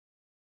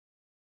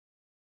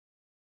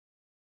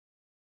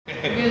You're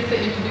going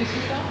to introduce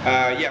yourself?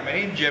 Yeah, my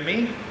name's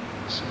Jimmy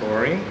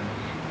Scory,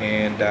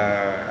 and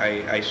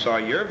I saw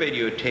your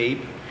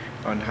videotape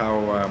on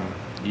how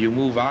you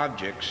move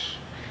objects,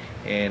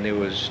 and it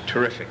was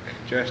terrific,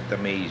 just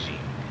amazing.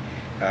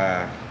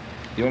 The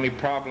only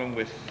problem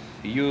with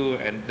you,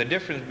 and the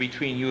difference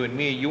between you and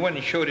me, you went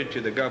and showed it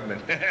to the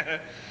government,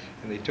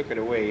 and they took it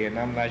away, and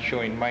I'm not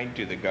showing mine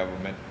to the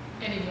government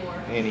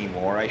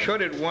anymore. I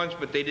showed it once,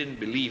 but they didn't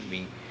believe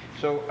me.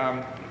 So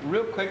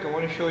real quick, I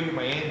want to show you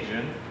my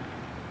engine.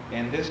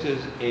 And this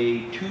is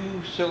a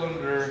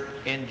two-cylinder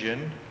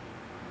engine,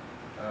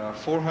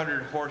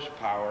 400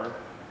 horsepower.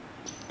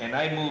 And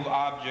I move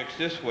objects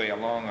this way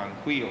along on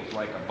wheels,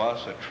 like a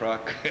bus, a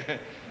truck,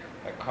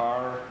 a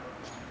car,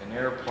 an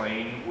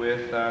airplane.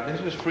 With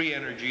this is free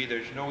energy.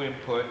 There's no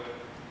input.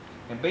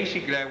 And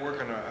basically, I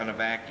work on a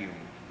vacuum.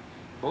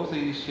 Both of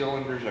these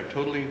cylinders are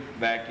totally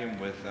vacuum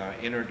with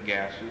inert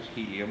gases,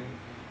 helium,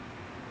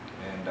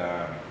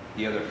 and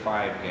the other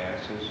 5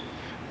 gases,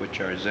 which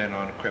are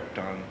xenon,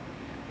 krypton,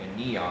 and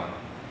neon.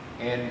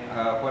 And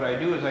what I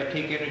do is I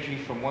take energy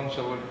from one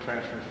cylinder,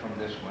 transfers from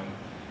this one,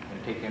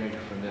 and take energy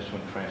from this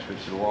one,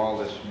 transfers through all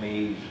this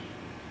maze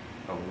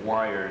of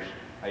wires.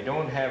 I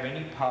don't have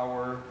any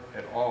power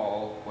at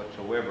all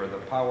whatsoever. The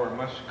power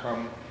must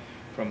come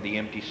from the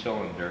empty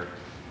cylinder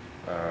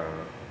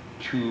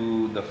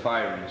to the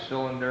firing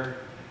cylinder,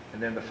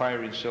 and then the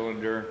firing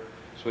cylinder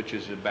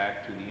switches it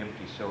back to the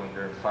empty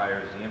cylinder and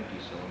fires the empty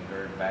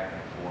cylinder, and back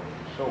and forth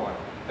and so on.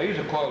 I use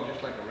a coil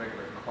just like a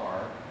regular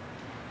car,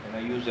 and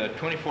I use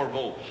 24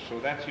 volts, so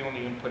that's the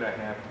only input I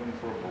have,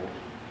 24 volts.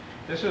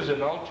 This is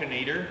an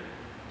alternator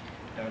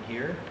down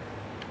here,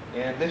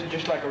 and this is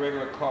just like a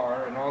regular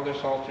car, and all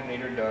this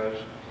alternator does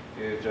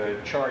is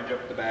charge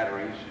up the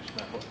batteries. It's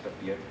not hooked up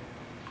yet.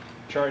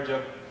 Charge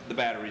up the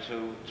battery,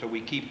 so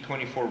we keep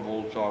 24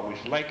 volts always,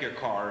 like your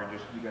car, and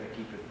just you got to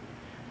keep it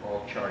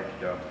all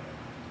charged up.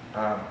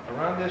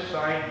 Around this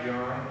side,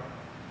 John,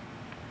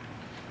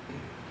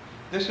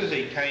 this is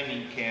a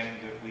timing cam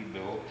that we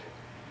built,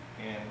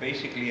 and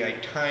basically I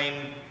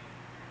time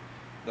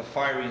the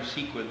firing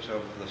sequence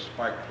of the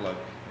spark plug,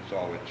 is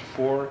all it's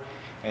for,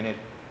 and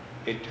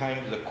it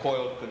times the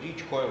coil, because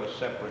each coil is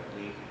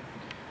separately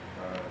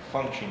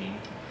functioning,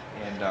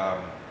 and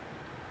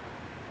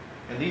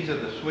these are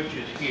the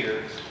switches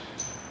here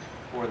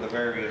for the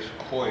various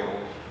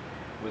coils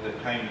with a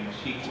timing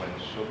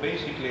sequence. So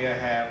basically I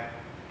have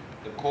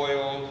the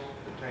coils,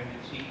 the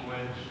timing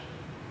sequence,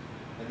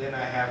 and then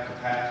I have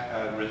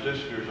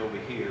resistors over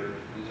here.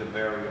 These are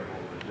variable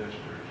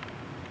resistors.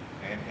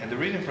 And the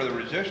reason for the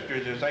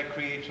resistors is I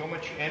create so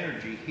much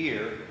energy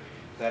here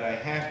that I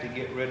have to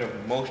get rid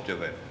of most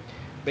of it.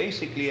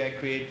 Basically, I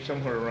create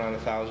somewhere around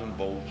 1,000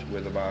 volts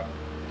with about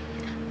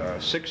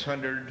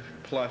 600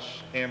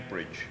 plus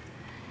amperage.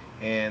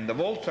 And the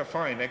volts are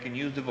fine. I can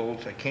use the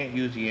volts. I can't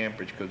use the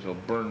amperage because they'll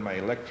burn my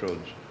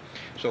electrodes.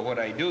 So what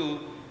I do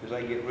is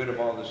I get rid of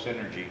all this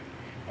energy.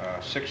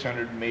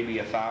 600, maybe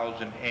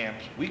 1,000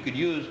 amps we could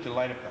use to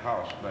light up the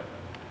house, but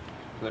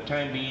for the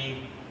time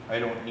being I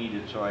don't need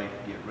it, so I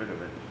get rid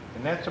of it.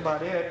 And that's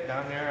about it.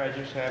 Down there I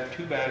just have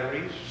 2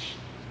 batteries,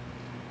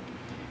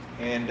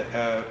 and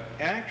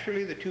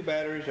actually the 2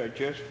 batteries are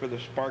just for the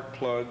spark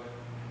plug,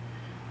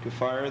 to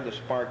fire the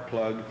spark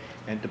plug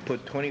and to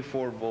put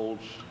 24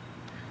 volts.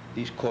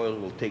 These coils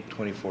will take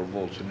 24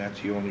 volts, and that's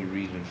the only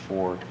reason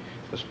for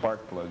the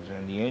spark plugs.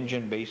 And the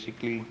engine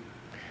basically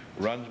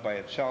runs by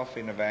itself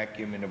in a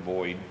vacuum, in a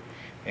void,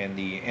 and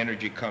the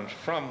energy comes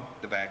from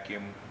the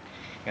vacuum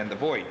and the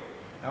void.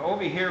 Now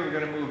over here we're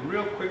going to move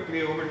real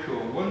quickly over to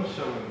a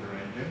 1-cylinder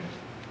engine,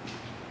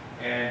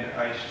 and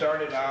I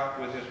started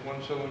out with this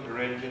 1-cylinder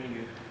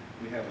engine.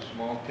 We have a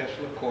small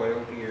Tesla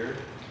coil here,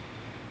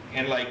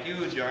 and like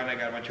you, John, I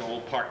got a bunch of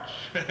old parts.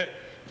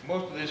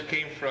 Most of this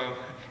came from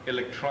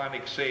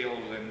electronic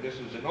sales, and this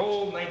is an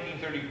old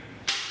 1930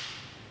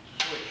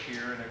 switch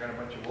here, and I got a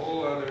bunch of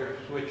old other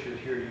switches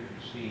here you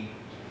can see.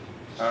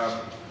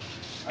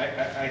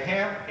 I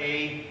have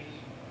a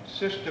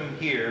system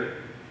here.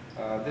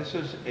 This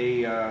is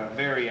a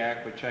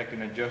variac which I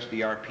can adjust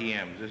the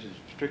RPMs. This is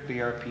strictly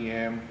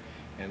RPM,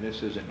 and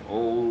this is an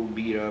old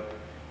beat-up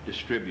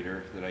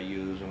distributor that I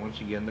use. And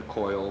once again, the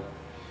coil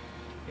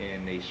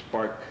and a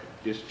spark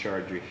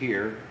discharger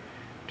here,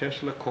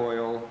 Tesla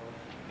coil,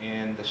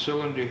 and the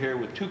cylinder here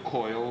with 2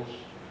 coils.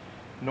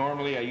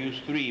 Normally I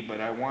use 3, but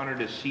I wanted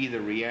to see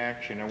the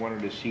reaction. I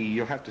wanted to see,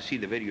 you'll have to see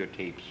the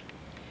videotapes.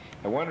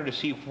 I wanted to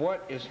see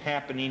what is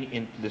happening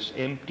in this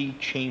empty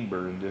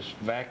chamber, in this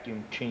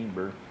vacuum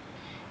chamber,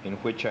 in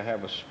which I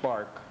have a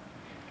spark,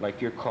 like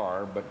your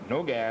car, but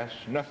no gas,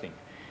 nothing.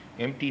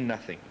 Empty,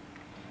 nothing.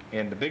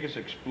 And the biggest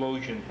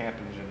explosion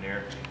happens in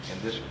there,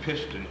 and this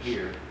piston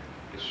here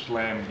is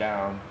slammed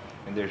down,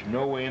 and there's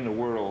no way in the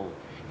world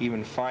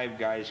even 5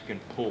 guys can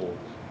pull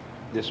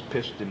this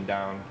piston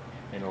down,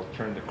 and it'll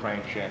turn the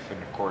crankshaft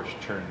and of course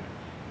turn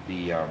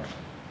the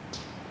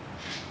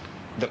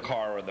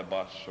car or the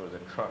bus or the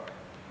truck.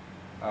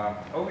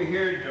 Over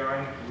here,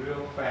 John,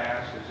 real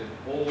fast, is an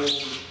old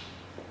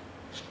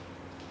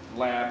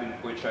lab in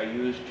which I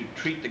use to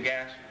treat the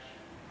gases.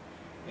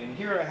 And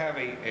here I have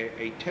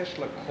a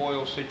Tesla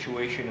coil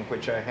situation in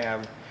which I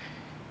have,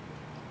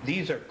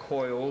 these are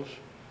coils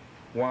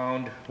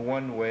wound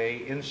one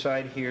way.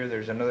 Inside here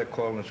there's another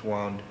coil that's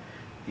wound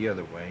the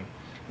other way.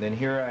 Then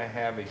here I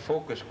have a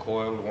focus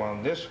coil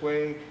wound this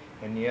way,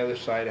 and the other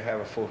side I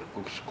have a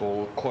focus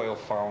coil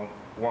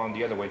wound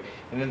the other way.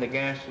 And then the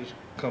gases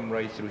come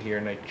right through here,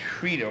 and I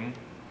treat them.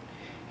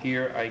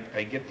 Here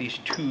I get these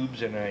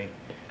tubes and I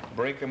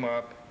break them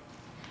up.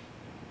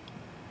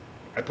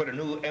 I put a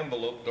new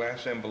envelope,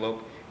 glass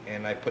envelope,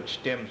 and I put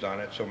stems on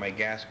it so my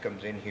gas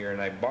comes in here,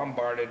 and I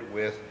bombard it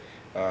with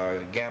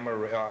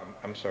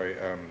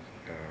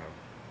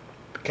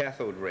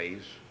cathode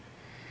rays.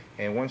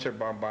 And once they're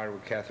bombarded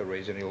with cathode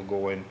rays, then it'll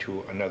go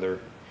into another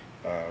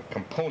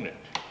component.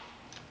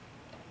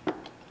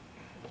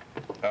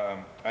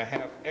 I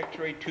have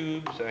X-ray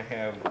tubes. I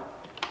have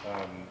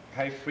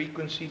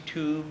high-frequency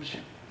tubes.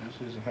 This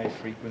is a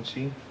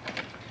high-frequency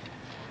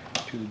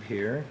tube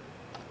here.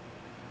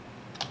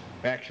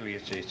 Actually,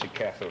 it's a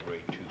cathode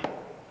ray tube.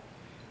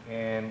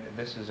 And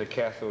this is a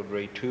cathode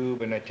ray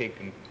tube, and I take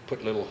and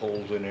put little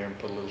holes in there and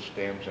put little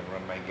stems and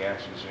run my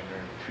gases in there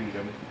and treat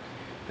them.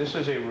 This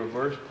is a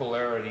reverse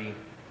polarity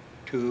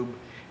tube,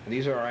 and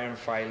these are iron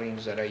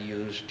filings that I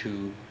use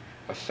to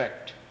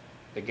affect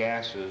the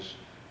gases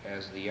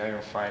as the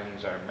iron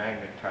filings are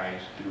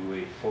magnetized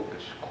through a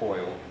focus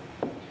coil.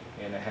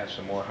 And I have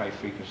some more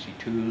high-frequency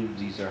tubes.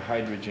 These are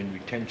hydrogen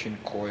retention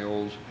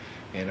coils,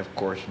 and of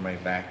course my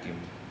vacuum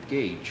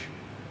gauge.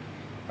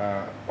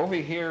 Over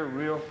here,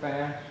 real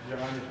fast, John,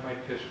 is my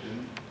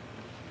piston.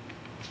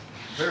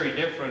 Very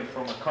different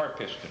from a car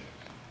piston.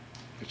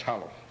 It's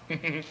hollow.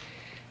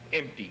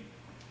 Empty.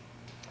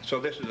 So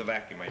this is a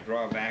vacuum. I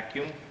draw a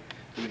vacuum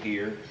through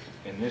here,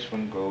 and this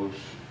one goes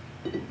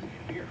in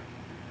here.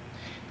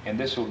 And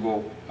this will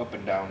go up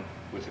and down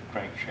with a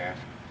crankshaft.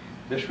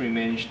 This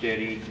remains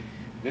steady.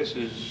 This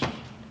is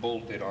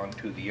bolted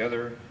onto the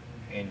other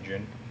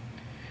engine.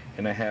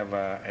 And I have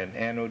an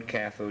anode,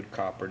 cathode,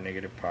 copper,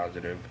 negative,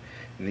 positive.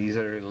 And these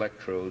are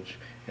electrodes,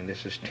 and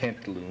this is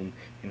tantalum,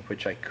 in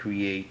which I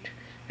create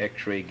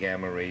X-ray,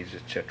 gamma rays,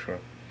 etc.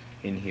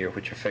 in here,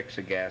 which affects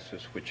the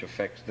gases, which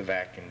affects the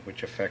vacuum,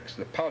 which affects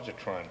the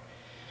positron.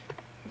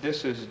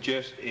 This is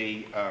just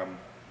a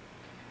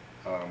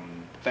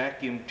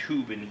vacuum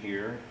tube in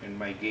here, and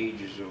my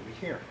gauge is over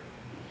here.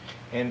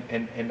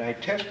 And I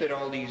tested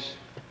all these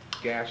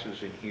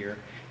gases in here,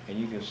 and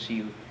you can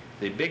see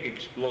the big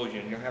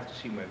explosion. You'll have to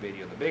see my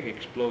video. The big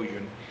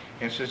explosion.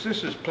 And since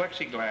this is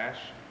plexiglass,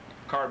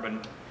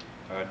 carbon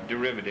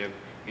derivative,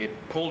 it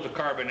pulls the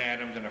carbon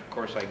atoms, and of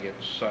course I get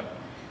soot.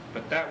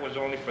 But that was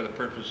only for the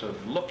purpose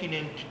of looking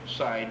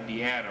inside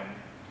the atom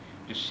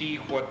to see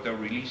what the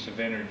release of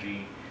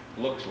energy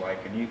looks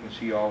like. And you can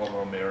see all of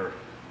them are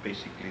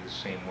basically the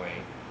same way.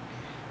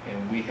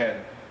 And we had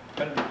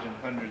hundreds and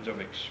hundreds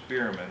of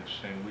experiments,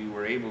 and we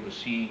were able to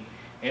see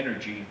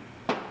energy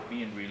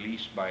being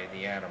released by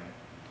the atom.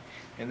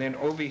 And then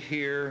over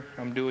here,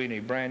 I'm doing a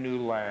brand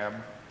new lab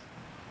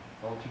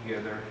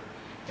altogether,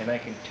 and I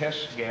can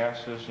test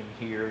gases in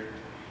here,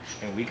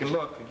 and we can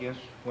look. I guess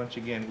once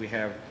again we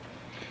have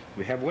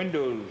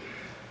Windows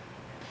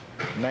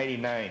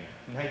 99,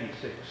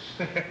 96,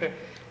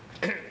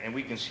 and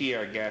we can see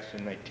our gas,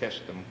 and I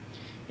test them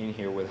in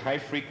here with high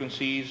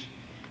frequencies,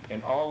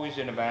 and always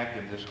in a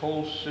vacuum. This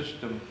whole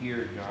system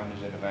here, John,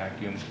 is in a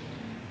vacuum.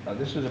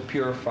 This is a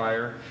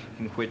purifier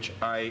in which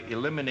I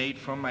eliminate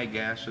from my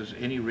gases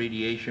any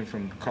radiation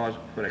from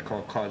what I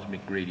call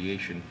cosmic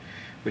radiation,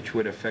 which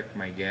would affect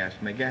my gas.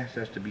 My gas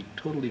has to be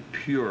totally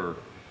pure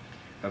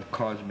of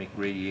cosmic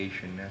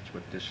radiation. That's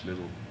what this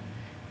little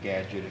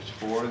gadget is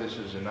for. This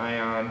is an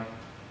ion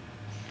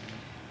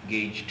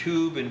gauge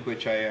tube in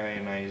which I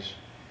ionize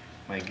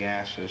my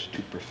gases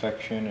to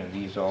perfection, and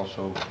these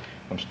also,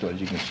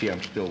 as you can see,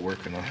 I'm still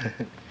working on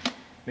it.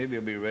 Maybe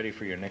it'll be ready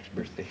for your next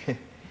birthday.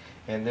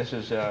 And this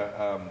is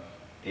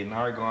an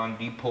argon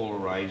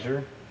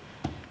depolarizer,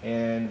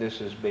 and this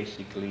is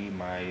basically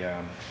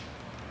my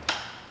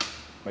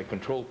my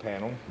control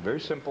panel. Very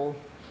simple,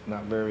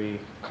 not very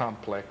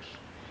complex.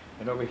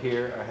 And over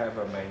here I have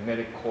a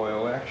magnetic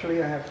coil.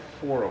 Actually I have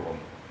 4 of them.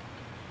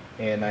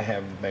 And I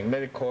have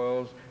magnetic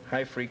coils,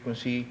 high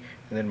frequency,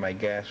 and then my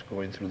gas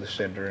going through the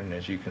center. And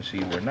as you can see,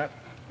 we're not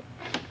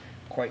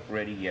quite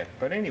ready yet.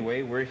 But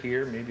anyway, we're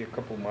here, maybe a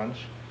couple months.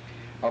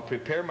 I'll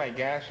prepare my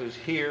gases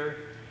here,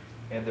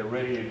 and they're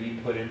ready to be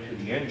put into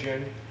the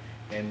engine.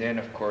 And then,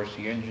 of course,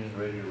 the engine's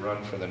ready to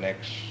run for the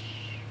next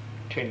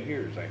 10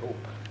 years, I hope.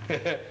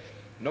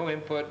 No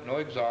input, no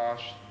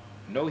exhaust,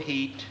 no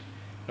heat,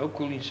 no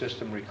cooling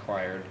system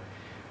required,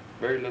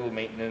 very little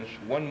maintenance,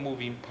 1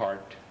 moving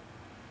part.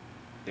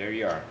 There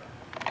you are.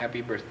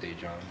 Happy birthday,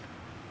 John.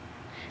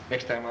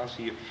 Next time I'll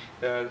see you.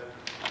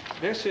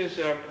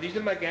 These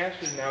are my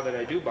gases now that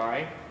I do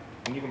buy,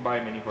 and you can buy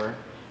them anywhere.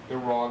 They're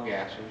raw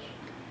gases.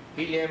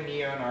 Helium,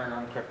 neon,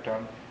 argon,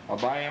 krypton. I'll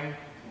buy them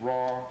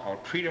raw. I'll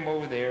treat them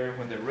over there.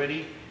 When they're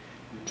ready,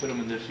 we put them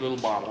in this little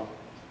bottle,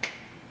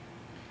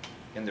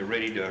 and they're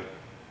ready to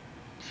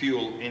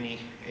fuel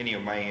any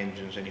of my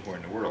engines anywhere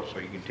in the world. So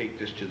you can take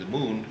this to the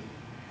moon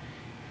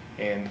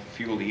and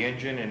fuel the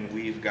engine, and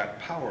we've got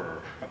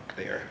power up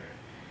there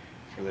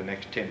for the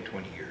next 10,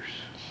 20 years.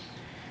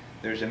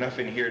 There's enough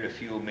in here to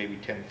fuel maybe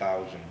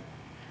 10,000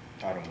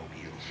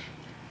 automobiles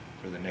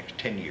for the next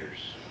 10 years.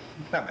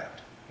 Not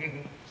bad.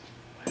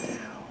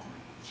 Wow.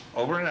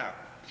 Over and out.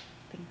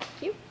 Thank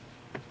you.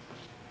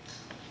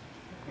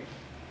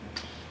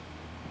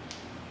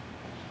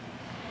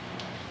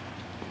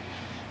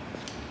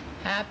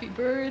 Happy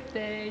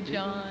birthday,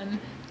 John.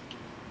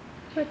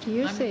 What do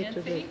you I'm say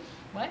Nancy. to this?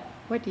 What?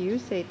 What do you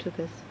say to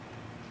this?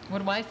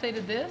 What do I say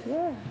to this?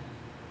 Yeah.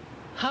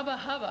 Hubba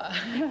hubba.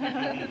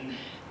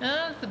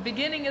 Oh, it's the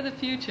beginning of the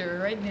future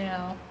right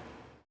now.